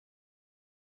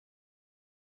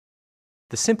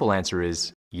The simple answer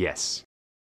is yes.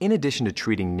 In addition to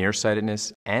treating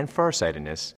nearsightedness and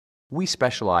farsightedness, we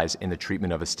specialize in the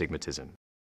treatment of astigmatism.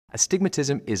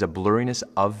 Astigmatism is a blurriness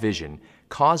of vision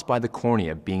caused by the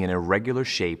cornea being an irregular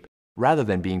shape rather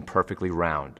than being perfectly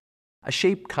round, a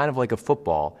shape kind of like a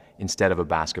football instead of a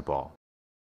basketball.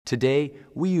 Today,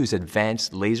 we use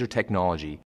advanced laser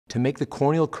technology to make the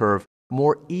corneal curve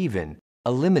more even,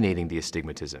 eliminating the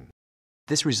astigmatism.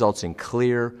 This results in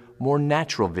clear, more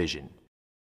natural vision.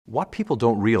 What people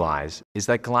don't realize is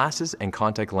that glasses and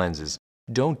contact lenses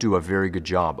don't do a very good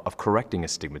job of correcting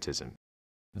astigmatism.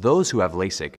 Those who have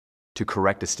LASIK to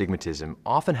correct astigmatism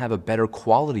often have a better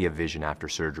quality of vision after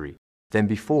surgery than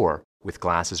before with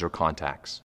glasses or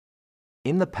contacts.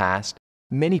 In the past,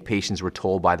 many patients were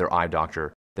told by their eye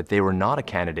doctor that they were not a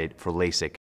candidate for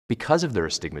LASIK because of their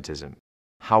astigmatism.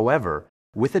 However,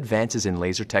 with advances in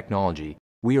laser technology,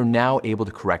 we are now able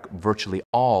to correct virtually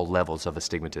all levels of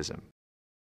astigmatism.